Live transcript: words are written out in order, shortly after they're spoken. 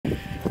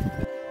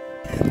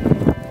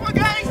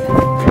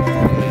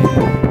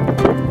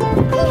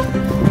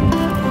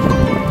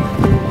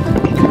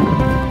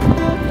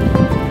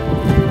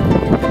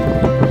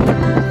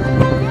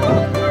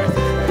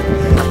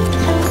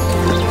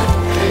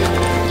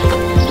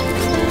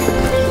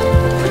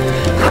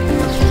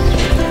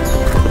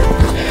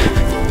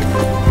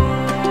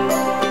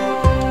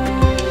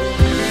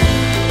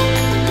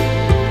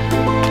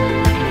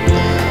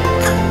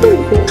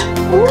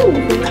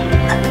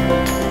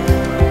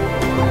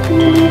Hi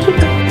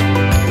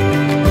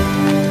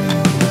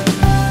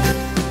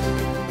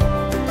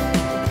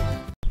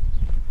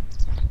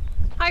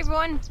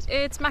everyone,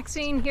 it's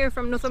Maxine here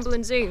from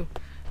Northumberland Zoo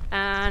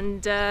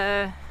and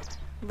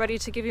ready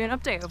to give you an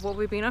update of what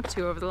we've been up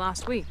to over the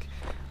last week.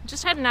 I'm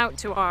just heading out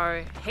to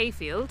our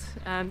hayfield.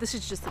 This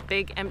is just a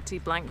big empty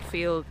blank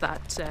field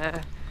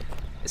that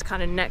is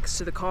kind of next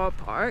to the car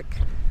park,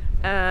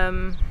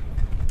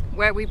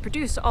 where we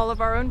produce all of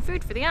our own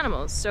food for the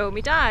animals. So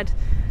my dad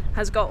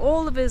has got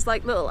all of his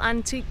like little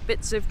antique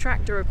bits of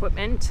tractor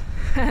equipment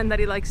and that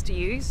he likes to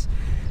use.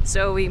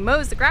 So he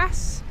mows the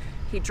grass,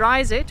 he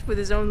dries it with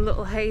his own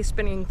little hay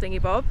spinning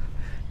thingy bob,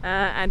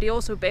 and he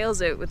also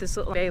bales it with this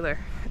little baler.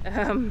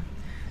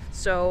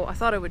 So I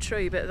thought I would show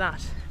you a bit of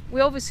that. We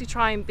obviously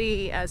try and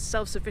be as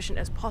self-sufficient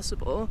as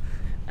possible,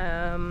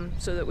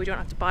 so that we don't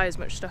have to buy as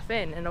much stuff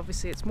in, and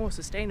obviously it's more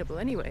sustainable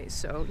anyway,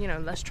 so you know,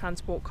 less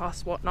transport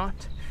costs,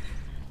 whatnot.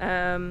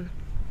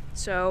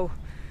 So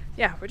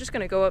yeah, we're just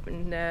going to go up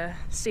and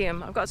see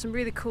him. I've got some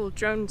really cool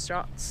drone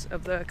shots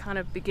of the kind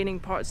of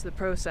beginning parts of the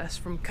process,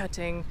 from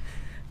cutting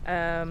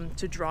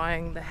to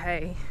drying the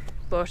hay,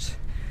 but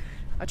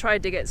I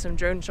tried to get some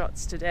drone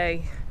shots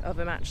today of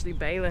him actually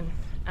baling,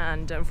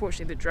 and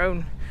unfortunately the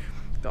drone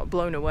got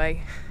blown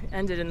away. It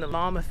ended in the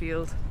llama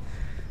field,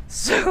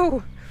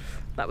 so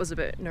that was a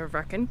bit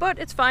nerve-wracking, but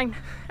it's fine.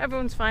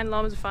 Everyone's fine,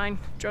 llamas are fine,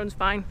 drone's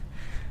fine.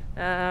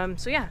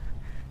 So yeah,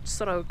 just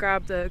thought I would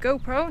grab the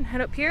GoPro and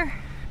head up here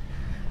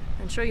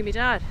and show you my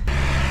dad.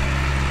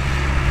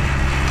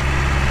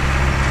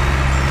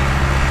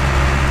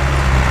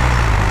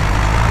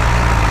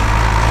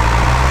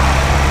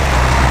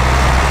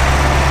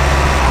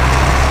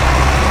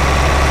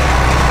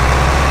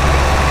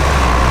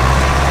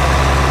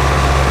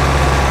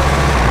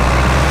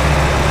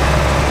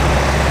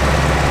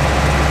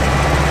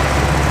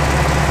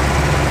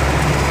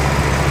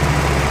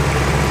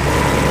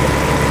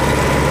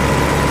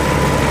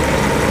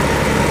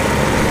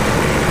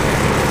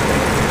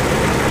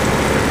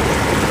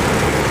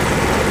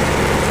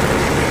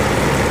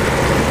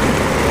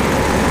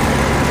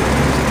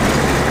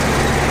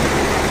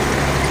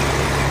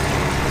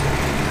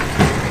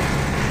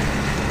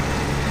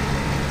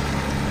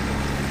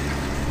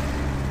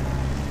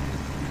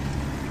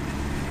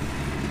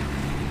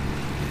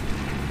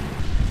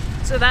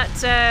 So that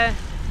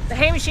the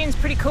hay machine's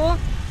pretty cool.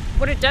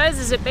 What it does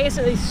is it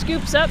basically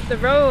scoops up the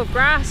row of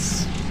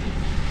grass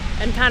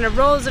and kind of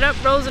rolls it up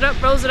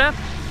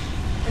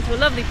into a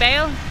lovely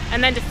bale,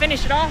 and then to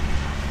finish it off,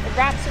 it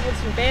wraps it with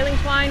some baling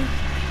twine,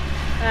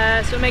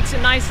 so it makes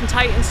it nice and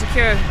tight and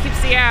secure, keeps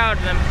the air out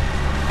of them.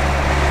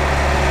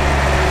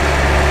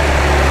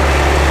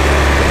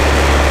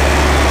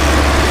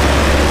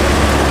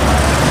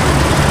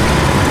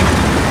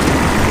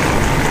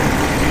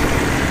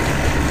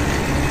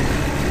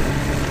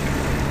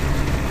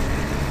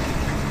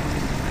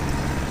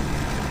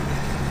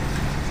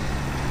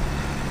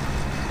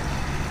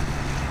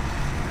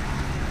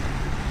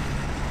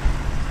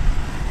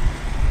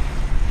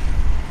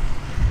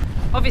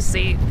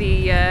 Obviously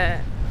the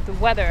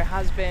weather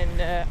has been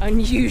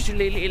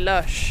unusually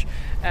lush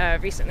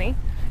recently,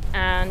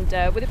 and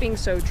with it being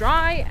so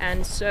dry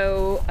and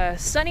so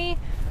sunny,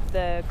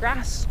 the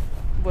grass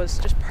was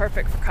just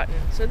perfect for cutting.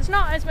 So there's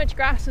not as much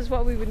grass as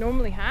what we would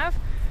normally have,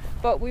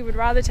 but we would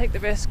rather take the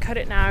risk, cut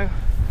it now,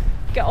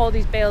 get all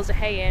these bales of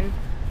hay in,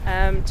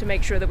 to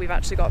make sure that we've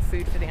actually got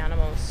food for the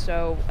animals.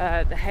 So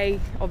the hay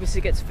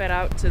obviously gets fed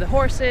out to the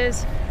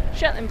horses,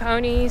 Shetland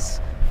ponies,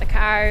 the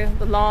cow,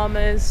 the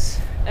llamas,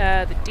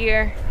 the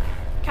deer,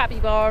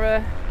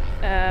 capybara,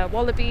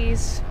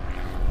 wallabies.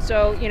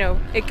 So you know,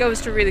 it goes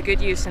to really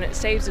good use and it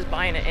saves us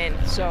buying it in.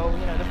 So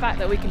you know, the fact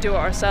that we can do it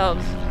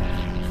ourselves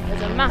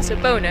is a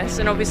massive bonus,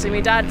 and obviously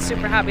my dad's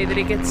super happy that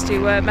he gets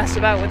to mess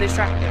about with his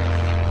tractor.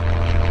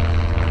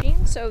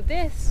 So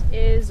this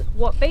is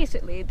what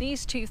basically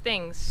these two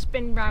things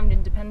spin round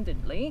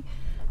independently,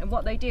 and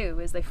what they do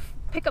is they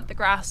pick up the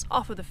grass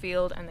off of the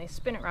field and they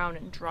spin it around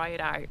and dry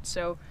it out.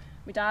 So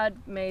my dad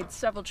made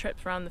several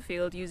trips around the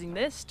field using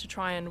this to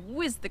try and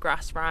whiz the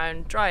grass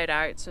around, dry it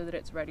out so that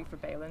it's ready for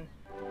baling.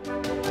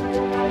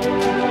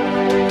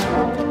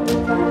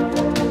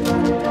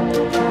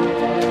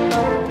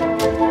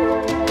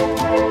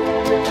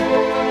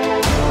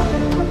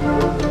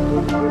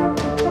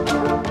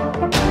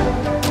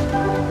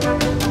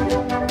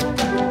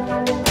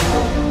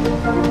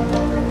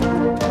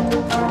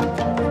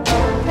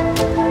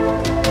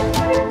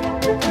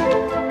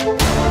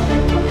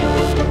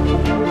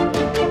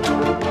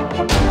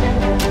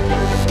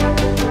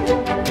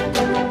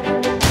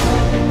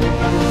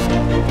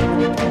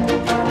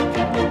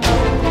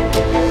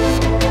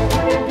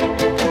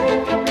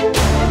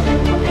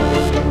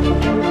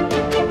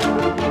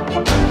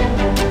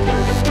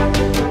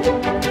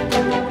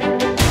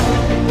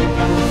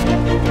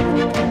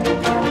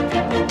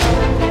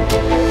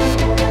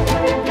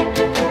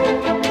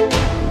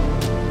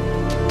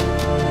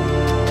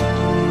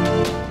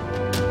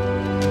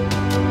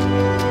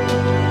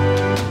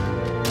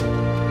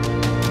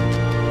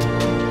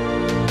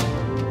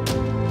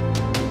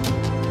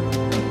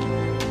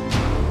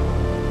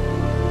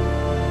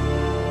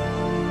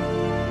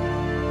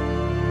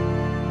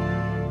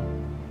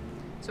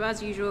 So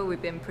as usual,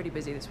 we've been pretty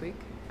busy this week,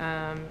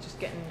 just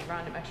getting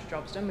random extra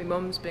jobs done. My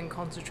mum's been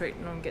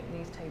concentrating on getting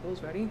these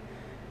tables ready.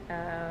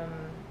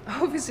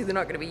 Obviously they're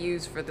not going to be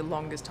used for the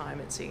longest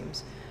time, it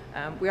seems.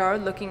 We are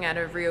looking at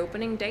a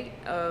reopening date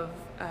of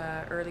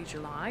early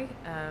July,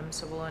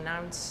 so we'll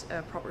announce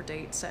a proper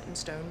date set in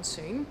stone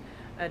soon,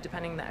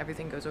 depending that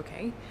everything goes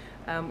okay.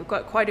 We've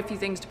got quite a few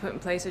things to put in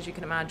place, as you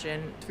can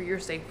imagine. It's for your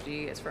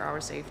safety, it's for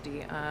our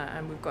safety,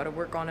 and we've got to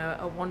work on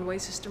a one-way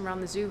system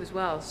around the zoo as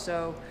well.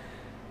 So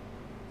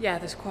yeah,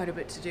 there's quite a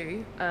bit to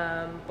do,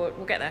 but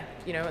we'll get there,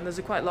 you know, and there's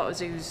quite a lot of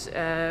zoos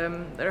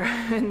that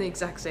are in the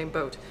exact same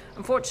boat.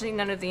 Unfortunately,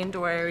 none of the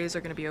indoor areas are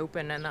going to be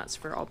open, and that's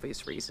for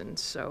obvious reasons,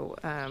 so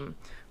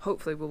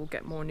hopefully we'll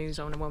get more news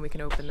on when we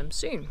can open them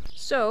soon.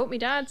 So my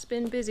dad's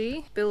been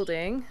busy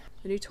building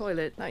the new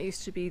toilet. That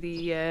used to be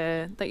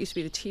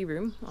the tea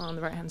room on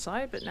the right hand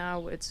side, but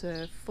now it's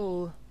a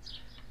full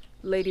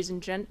ladies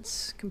and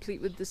gents,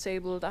 complete with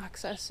disabled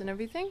access and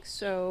everything,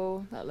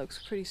 so that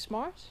looks pretty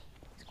smart.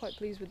 He's quite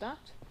pleased with that.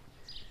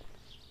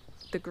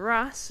 The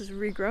grass is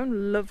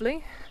regrown,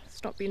 lovely.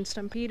 It's not being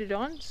stampeded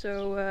on,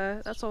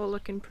 so that's all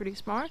looking pretty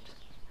smart.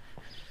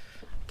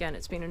 Again,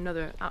 it's been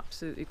another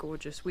absolutely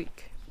gorgeous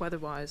week.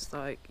 Weather-wise,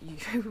 like, you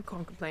can't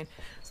complain.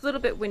 It's a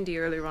little bit windy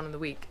earlier on in the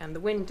week, and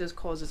the wind does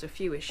cause us a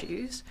few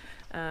issues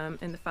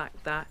in the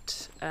fact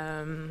that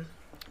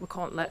we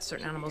can't let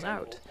certain animals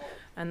out,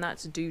 and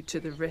that's due to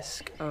the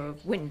risk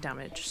of wind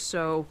damage.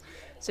 So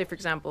say for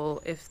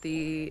example, if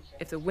the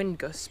wind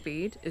gust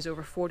speed is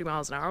over 40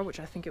 miles an hour,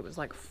 which I think it was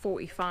like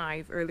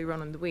 45 earlier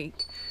on in the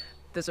week,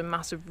 there's a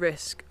massive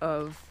risk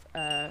of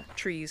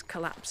trees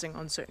collapsing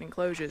on certain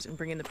enclosures and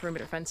bringing the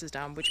perimeter fences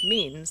down, which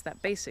means that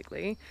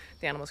basically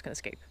the animals can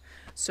escape.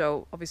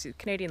 So obviously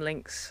Canadian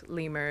lynx,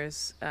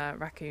 lemurs,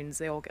 raccoons,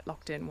 they all get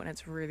locked in when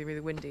it's really, really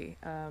windy,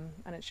 and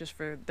it's just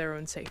for their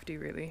own safety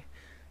really.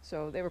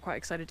 So they were quite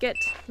excited to get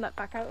let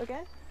back out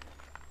again.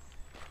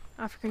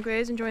 African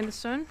greys enjoying the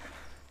sun.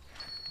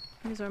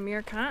 These are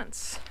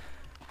meerkats,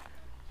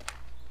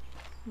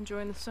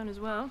 enjoying the sun as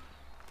well.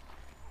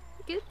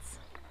 Hey kids,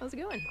 how's it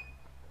going?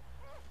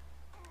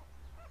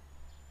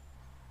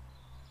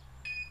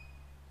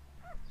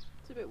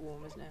 It's a bit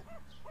warm, isn't it?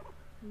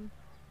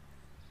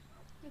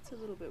 It's a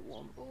little bit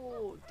warm.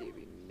 Oh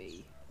dearie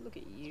me, look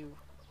at you.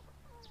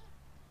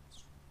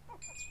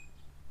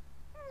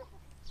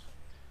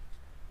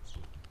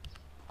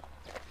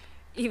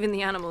 Even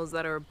the animals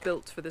that are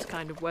built for this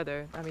kind of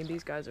weather, I mean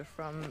these guys are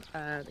from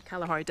the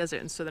Kalahari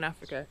Desert in southern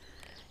Africa,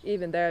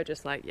 even they're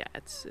just like, yeah,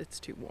 it's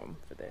too warm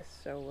for this.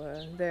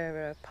 So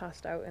they're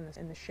passed out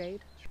in the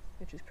shade,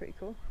 which is pretty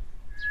cool.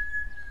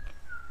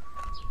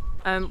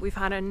 We've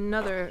had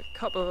another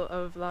couple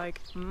of like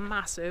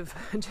massive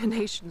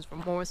donations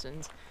from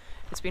Morrison's.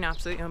 It's been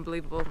absolutely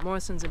unbelievable.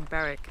 Morrison's in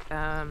Berwick,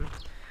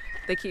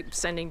 they keep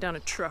sending down a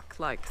truck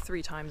like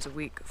 3 times a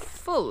week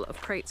full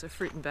of crates of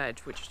fruit and veg,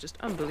 which is just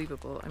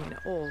unbelievable. I mean, it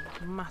all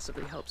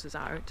massively helps us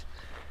out.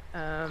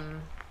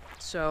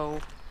 So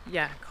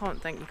yeah, can't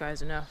thank you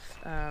guys enough.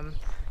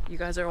 You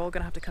guys are all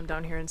gonna have to come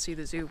down here and see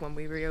the zoo when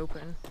we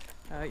reopen.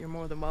 You're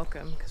more than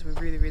welcome, because we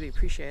really, really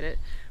appreciate it.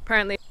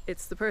 Apparently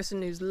it's the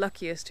person who's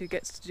luckiest who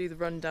gets to do the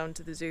run down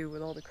to the zoo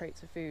with all the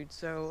crates of food.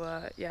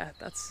 So yeah,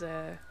 that's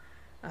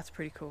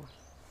pretty cool.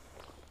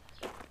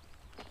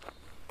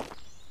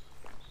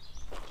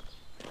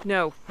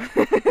 No,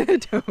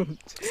 don't.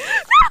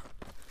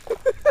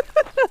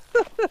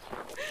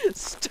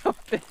 Stop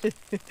it.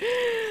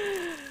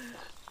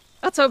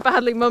 That's how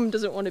badly Mum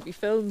doesn't want to be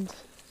filmed.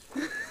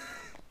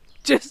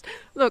 Just,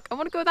 look, I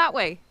want to go that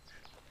way.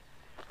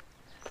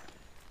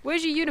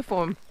 Where's your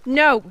uniform?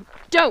 No,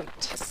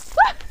 don't.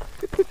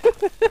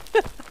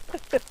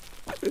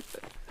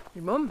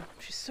 Your mum,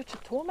 she's such a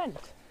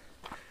torment.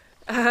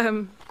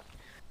 Again,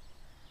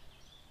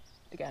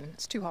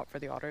 it's too hot for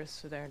the otters,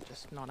 so they're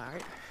just not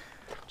out.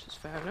 Which is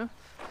fair enough.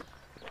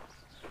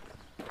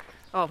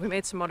 Oh, we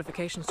made some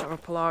modifications to our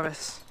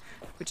Polaris,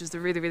 which is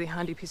the really, really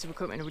handy piece of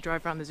equipment we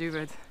drive around the zoo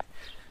with.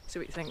 See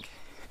what you think.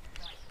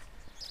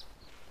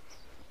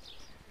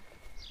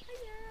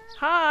 Hiya.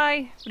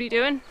 Hi! What are you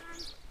doing?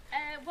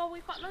 Well,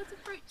 we've got loads of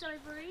fruit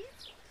deliveries.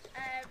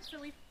 So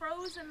we've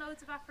frozen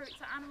loads of our fruit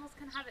so animals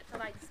can have it for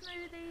like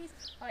smoothies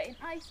or in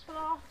ice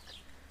blocks.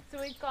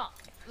 So we've got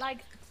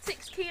like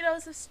 6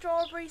 kilos of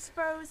strawberries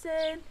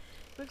frozen.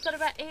 We've got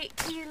about 8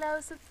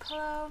 kilos of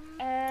plum.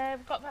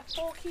 We've got about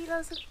 4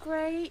 kilos of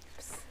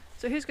grapes.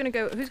 So who's gonna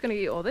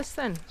eat all this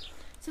then?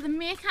 So the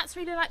meerkats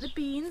really like the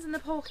beans and the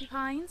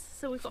porcupines.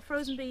 So we've got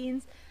frozen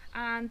beans,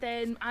 and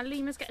then our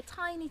lemurs get a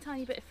tiny,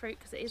 tiny bit of fruit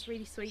because it is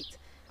really sweet.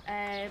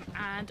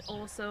 And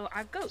also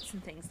our goats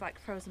and things like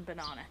frozen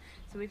banana.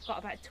 So we've got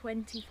about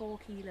 24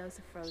 kilos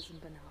of frozen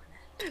banana.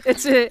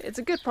 It's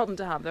a good problem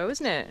to have though,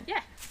 isn't it?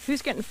 Yeah.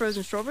 Who's getting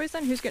frozen strawberries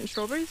then? Who's getting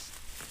strawberries?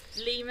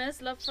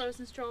 Lemurs love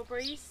frozen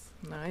strawberries.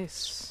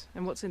 Nice.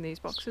 And what's in these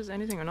boxes?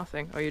 Anything or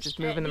nothing? Or you're just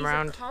moving them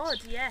around? These are cod,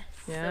 yes.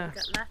 Yeah. So we've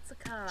got lots of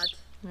cod.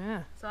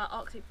 Yeah. So our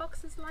Arctic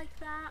foxes like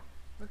that.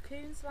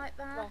 Raccoons like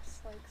that.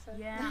 Ross likes it.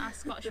 Yeah, our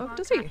Scottish Oh,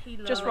 does markham, he?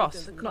 loves Just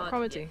Ross, the not cod.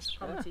 Cromitty? Yes,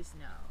 Cromitty's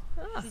no.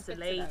 Ah, She's a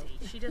lady.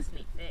 She doesn't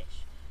eat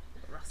fish.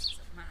 But Ross is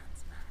a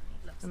man's man.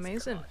 He loves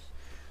amazing. his cod.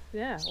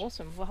 Yeah,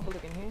 awesome. We'll have a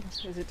look in here.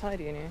 Is it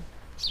tidy in here?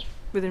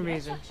 Within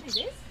reason.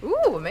 Actually, it is.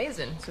 Ooh,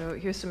 amazing. So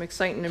here's some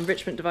exciting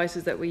enrichment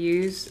devices that we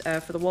use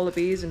for the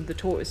wallabies and the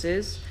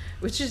tortoises,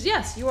 which is,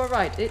 yes, you are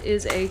right, it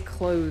is a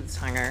clothes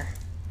hanger.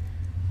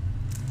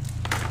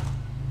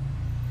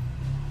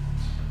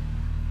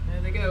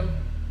 There they go.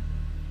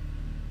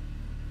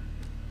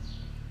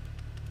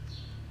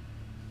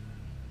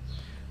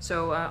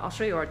 So I'll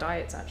show you our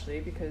diets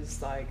actually,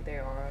 because like they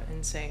are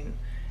insane.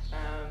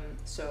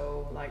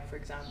 So like for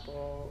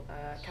example,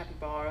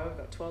 capybara, we've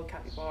got 12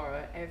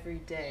 capybara every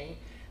day.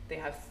 They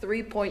have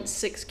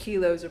 3.6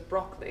 kilos of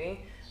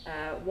broccoli,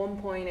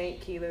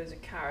 1.8 kilos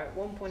of carrot,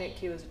 1.8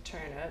 kilos of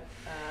turnip,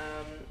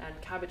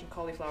 and cabbage and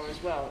cauliflower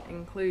as well,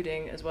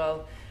 including as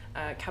well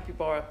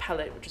capybara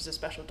pellet, which is a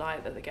special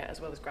diet that they get,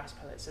 as well as grass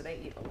pellets. So they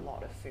eat a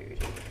lot of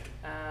food.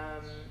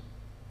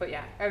 But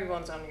yeah,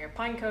 everyone's on here.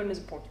 Pinecone is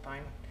a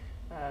porcupine,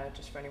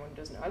 just for anyone who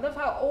doesn't know. I love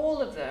how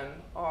all of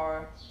them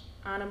are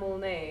animal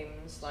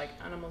names, like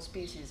animal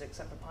species,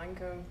 except for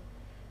pinecone.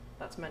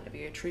 That's meant to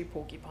be a tree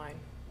porcupine.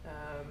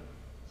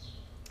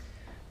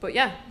 But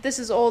yeah, this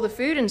is all the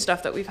food and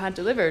stuff that we've had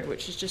delivered,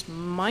 which is just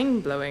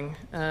mind-blowing.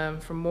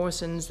 From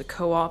Morrison's, the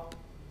Co-op,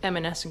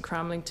 M&S in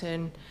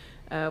Cramlington.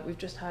 We've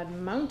just had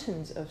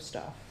mountains of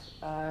stuff,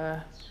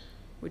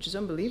 which is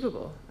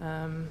unbelievable.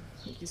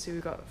 You can see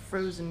we've got a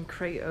frozen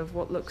crate of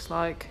what looks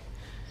like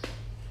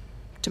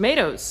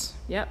tomatoes.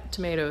 Yep,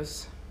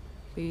 tomatoes.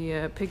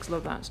 The pigs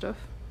love that stuff.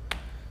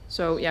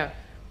 So yeah,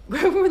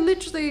 we're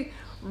literally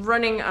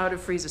running out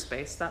of freezer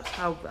space.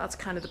 That's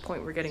kind of the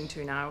point we're getting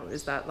to now,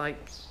 is that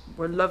like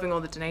we're loving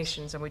all the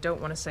donations and we don't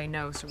want to say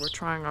no, so we're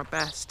trying our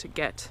best to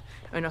get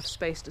enough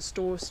space to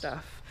store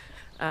stuff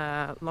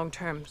long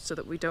term, so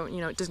that we don't,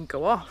 it doesn't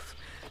go off.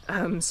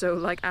 So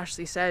like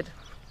Ashley said,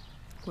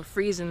 we're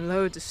freezing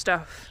loads of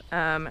stuff,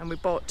 and we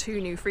bought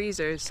 2 new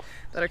freezers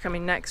that are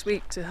coming next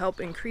week to help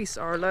increase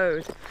our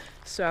load.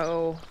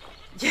 So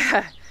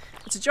yeah,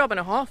 it's a job and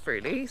a half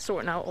really,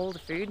 sorting out all the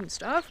food and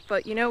stuff,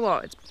 but you know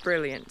what, it's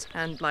brilliant.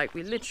 And like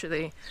we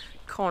literally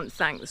can't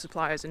thank the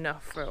suppliers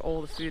enough for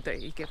all the food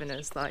that you've given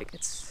us. Like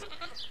it's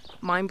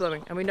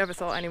mind-blowing, and we never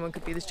thought anyone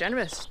could be this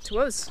generous to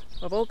us,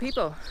 of all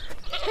people.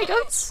 Hey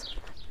goats!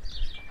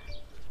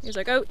 Here's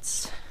our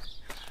goats.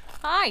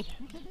 Hi!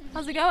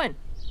 How's it going?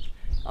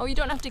 Oh, you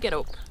don't have to get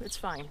up, it's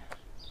fine.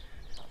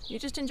 You're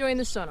just enjoying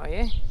the sun, are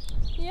you?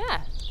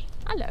 Yeah.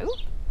 Hello.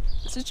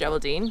 This is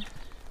Geraldine.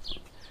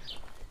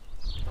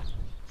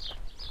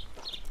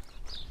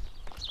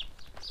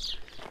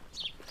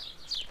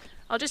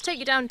 I'll just take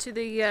you down to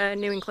the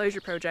new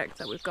enclosure project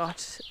that we've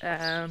got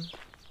and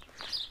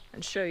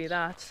show you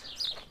that.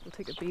 We'll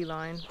take a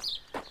beeline.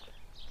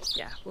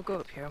 Yeah, we'll go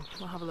up here.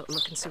 We'll have a little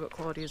look and see what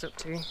Claudia's up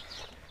to.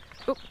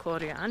 Oh,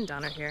 Claudia and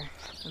Dan are here.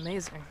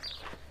 Amazing.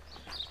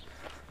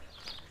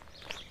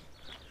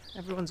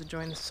 Everyone's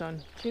enjoying the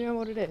sun. Do you know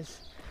what it is?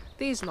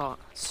 These lot,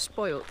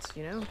 spoilt,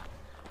 you know?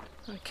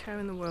 Not a cow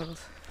in the world.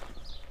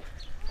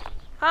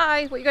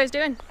 Hi, what are you guys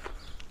doing?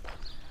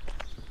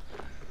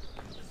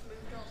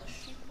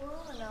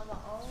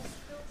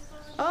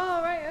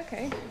 Oh, right,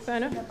 okay, fair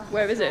enough.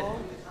 Where is it?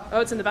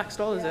 Oh, it's in the back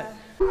stall, is it?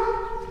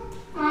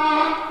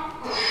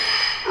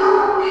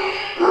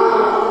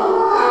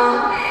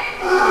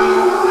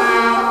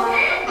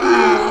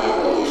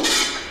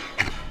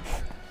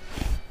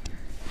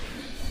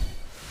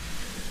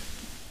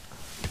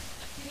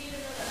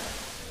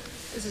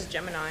 This is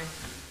Gemini.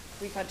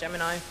 We've had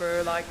Gemini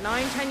for like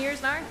 9-10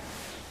 years now.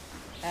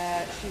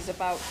 She's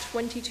about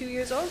 22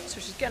 years old, so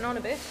she's getting on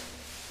a bit.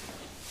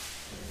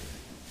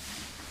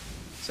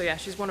 So yeah,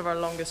 she's one of our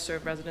longest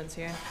served residents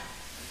here.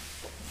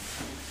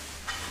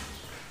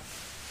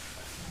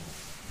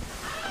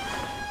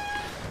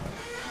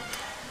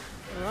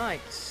 Right,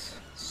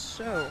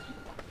 so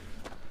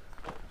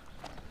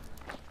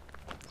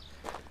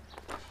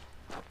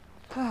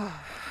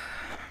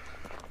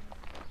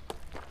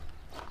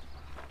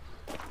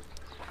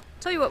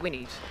tell you what we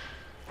need.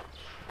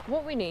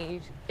 What we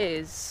need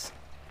is,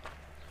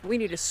 we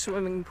need a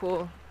swimming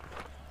pool.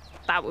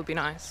 That would be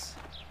nice.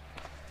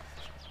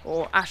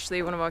 Or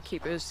Ashley, one of our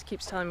keepers,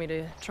 keeps telling me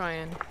to try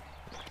and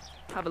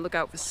have a look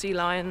out for sea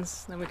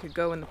lions. Then we could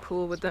go in the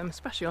pool with them,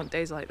 especially on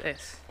days like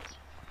this.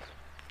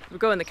 We'll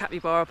go in the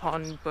capybara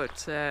pond,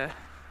 but I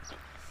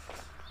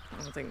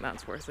don't think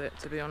that's worth it,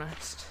 to be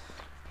honest.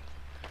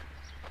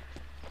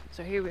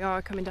 So here we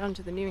are, coming down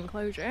to the new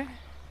enclosure.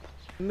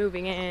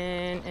 Moving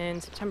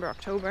in September,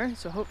 October,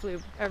 so hopefully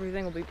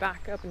everything will be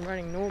back up and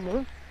running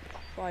normal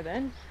by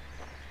then.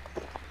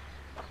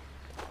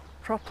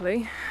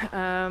 Properly.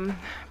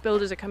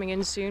 Builders are coming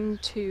in soon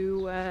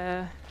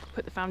to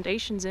put the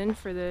foundations in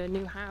for the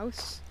new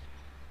house.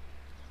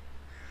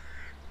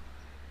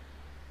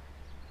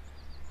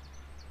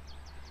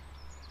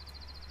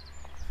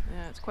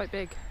 Yeah, it's quite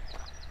big.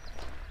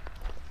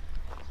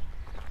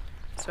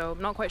 So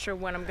I'm not quite sure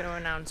when I'm going to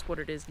announce what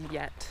it is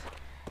yet,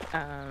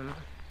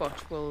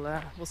 but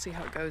we'll see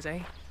how it goes, eh?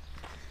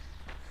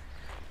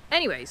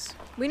 Anyways,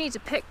 we need to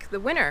pick the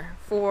winner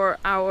for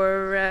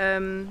our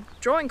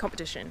drawing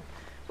competition.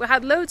 We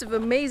had loads of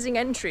amazing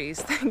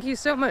entries. Thank you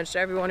so much to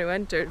everyone who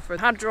entered for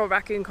the How to Draw a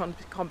Raccoon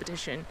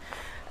competition.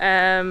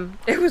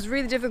 It was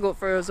really difficult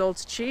for us all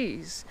to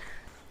choose.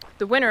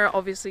 The winner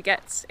obviously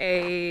gets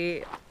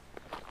a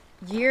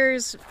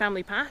year's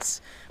family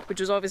pass, which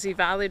was obviously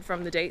valid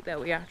from the date that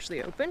we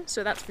actually opened.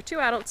 So that's for 2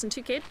 adults and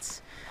 2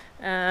 kids.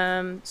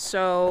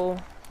 So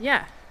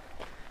yeah,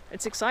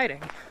 it's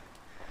exciting.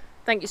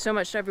 Thank you so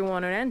much to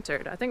everyone who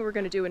entered. I think we're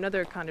going to do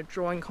another kind of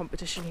drawing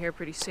competition here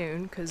pretty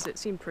soon because it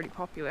seemed pretty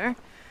popular.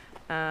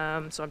 So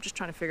I'm just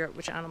trying to figure out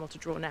which animal to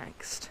draw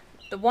next.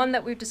 The one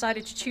that we've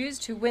decided to choose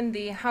to win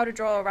the How to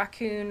Draw a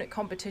Raccoon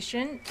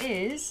competition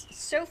is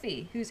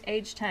Sophie, who's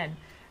age 10.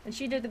 And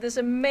she did this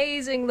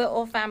amazing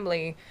little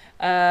family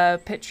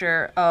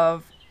picture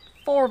of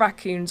 4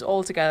 raccoons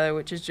all together,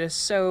 which is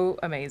just so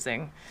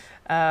amazing.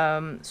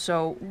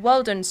 So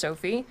well done,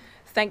 Sophie.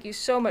 Thank you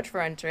so much for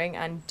entering,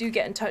 and do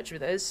get in touch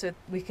with us so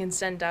we can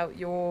send out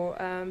your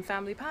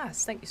family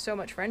pass. Thank you so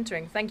much for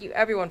entering. Thank you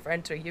everyone for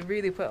entering. You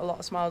really put a lot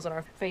of smiles on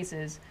our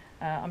faces.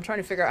 I'm trying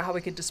to figure out how we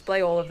could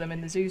display all of them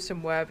in the zoo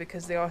somewhere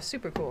because they are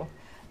super cool.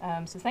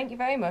 So thank you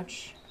very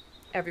much,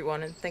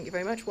 everyone, and thank you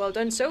very much. Well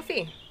done,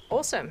 Sophie.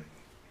 Awesome.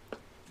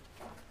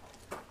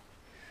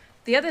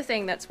 The other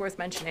thing that's worth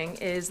mentioning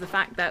is the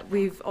fact that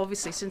we've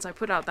obviously, since I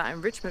put out that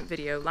enrichment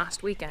video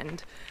last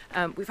weekend,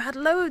 we've had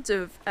loads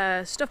of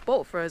stuff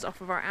bought for us off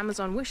of our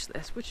Amazon wish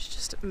list, which is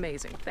just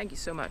amazing. Thank you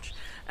so much.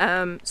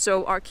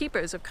 So our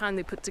keepers have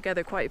kindly put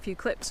together quite a few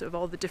clips of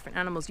all the different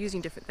animals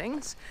using different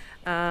things,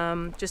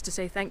 just to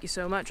say thank you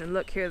so much. And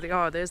look, here they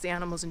are. There's the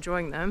animals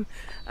enjoying them.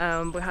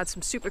 We had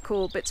some super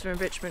cool bits of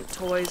enrichment,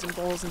 toys and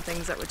balls and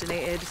things that were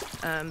donated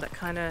that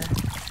kind of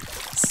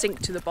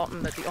sink to the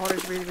bottom that the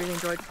otters really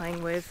enjoyed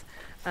playing with.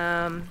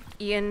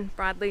 Ian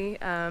Bradley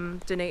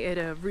donated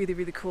a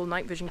really cool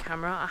night vision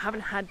camera. I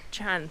haven't had a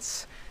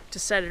chance to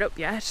set it up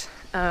yet,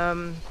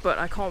 but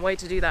I can't wait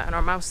to do that in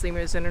our mouse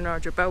lemurs and in our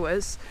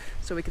jerboas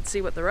so we can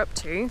see what they're up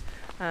to.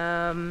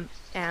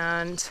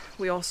 And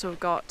we also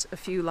got a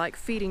few like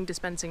feeding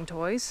dispensing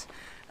toys,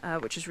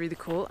 which is really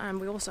cool, and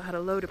we also had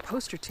a load of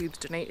poster tubes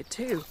donated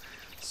too.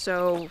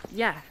 So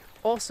yeah,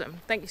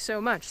 awesome. Thank you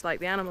so much. Like,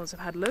 the animals have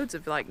had loads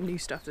of like new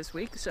stuff this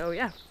week, so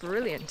yeah,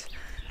 brilliant.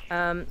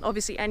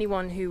 Obviously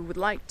anyone who would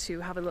like to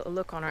have a little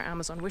look on our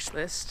Amazon wish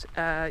list,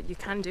 you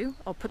can do.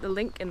 I'll put the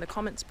link in the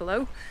comments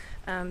below,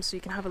 so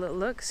you can have a little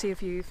look, see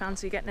if you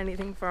fancy getting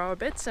anything for our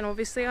bits, and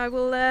obviously I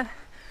will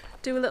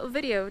do a little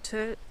video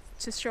to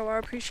show our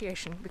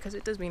appreciation because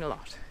it does mean a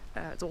lot.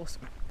 It's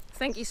awesome.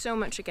 Thank you so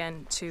much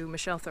again to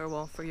Michelle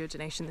Thirlwall for your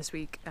donation this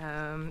week.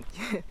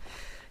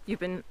 You've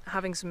been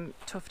having some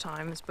tough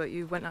times, but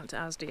you went out to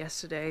Asda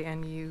yesterday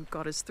and you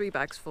got us 3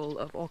 bags full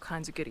of all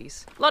kinds of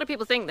goodies. A lot of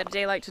people think that a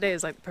day like today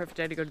is like the perfect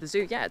day to go to the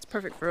zoo. Yeah, it's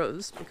perfect for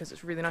us because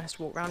it's really nice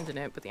to walk around in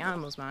it, but the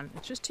animals, man,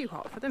 it's just too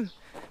hot for them.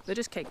 They're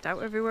just caked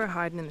out everywhere,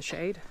 hiding in the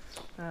shade.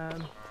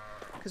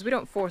 Because we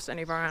don't force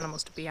any of our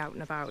animals to be out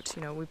and about.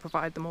 You know, we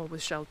provide them all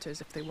with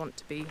shelters if they want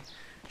to be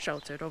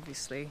sheltered,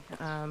 obviously.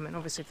 And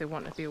obviously if they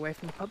want to be away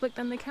from the public,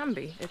 then they can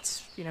be.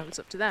 It's, you know, it's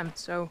up to them.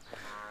 So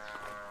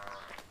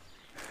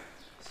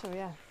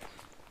yeah,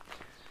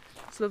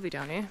 it's lovely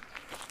down here.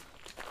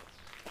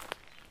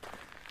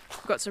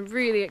 We've got some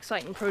really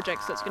exciting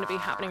projects that's going to be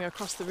happening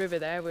across the river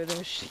there where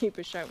the sheep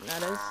are shouting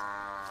at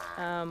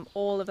us.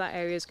 All of that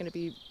area is going to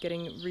be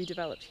getting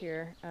redeveloped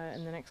here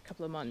in the next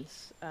couple of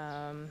months.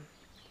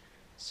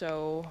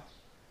 So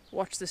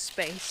watch this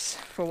space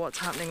for what's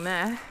happening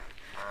there.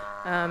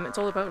 It's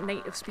all about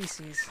native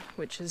species,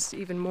 which is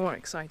even more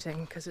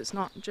exciting because it's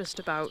not just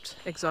about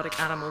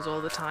exotic animals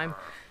all the time.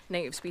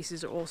 Native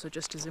species are also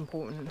just as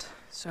important.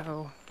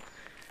 So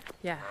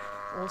yeah,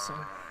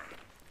 awesome.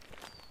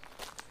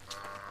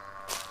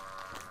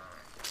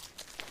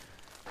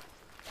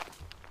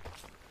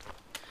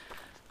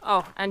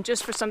 Oh, and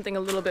just for something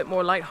a little bit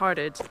more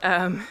lighthearted,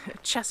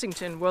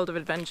 Chessington World of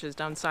Adventures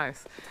down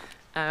south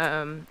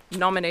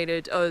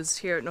nominated us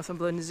here at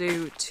Northumberland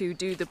Zoo to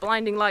do the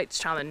Blinding Lights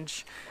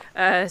Challenge.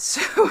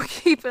 So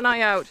keep an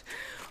eye out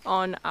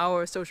on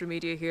our social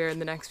media here in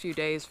the next few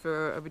days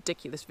for a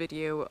ridiculous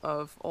video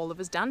of all of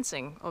us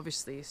dancing,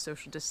 obviously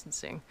social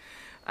distancing.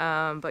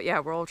 But yeah,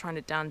 we're all trying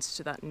to dance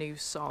to that new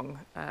song.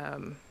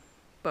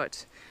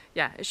 But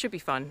yeah, it should be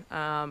fun,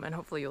 and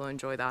hopefully you'll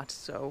enjoy that.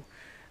 So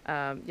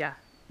yeah,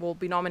 we'll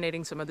be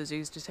nominating some other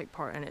zoos to take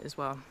part in it as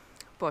well.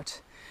 But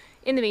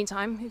in the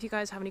meantime, if you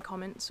guys have any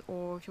comments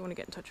or if you want to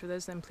get in touch with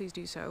us, then please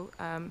do so.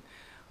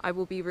 I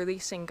will be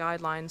releasing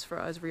guidelines for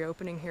us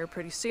reopening here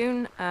pretty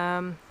soon.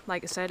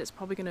 Like I said, it's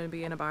probably going to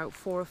be in about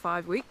 4 or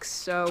 5 weeks,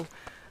 so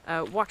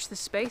watch this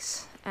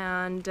space.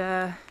 And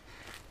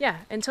yeah,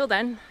 until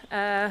then,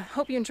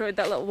 hope you enjoyed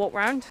that little walk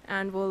round,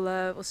 and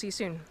we'll see you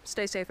soon.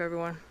 Stay safe,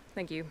 everyone.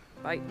 Thank you.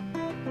 Bye.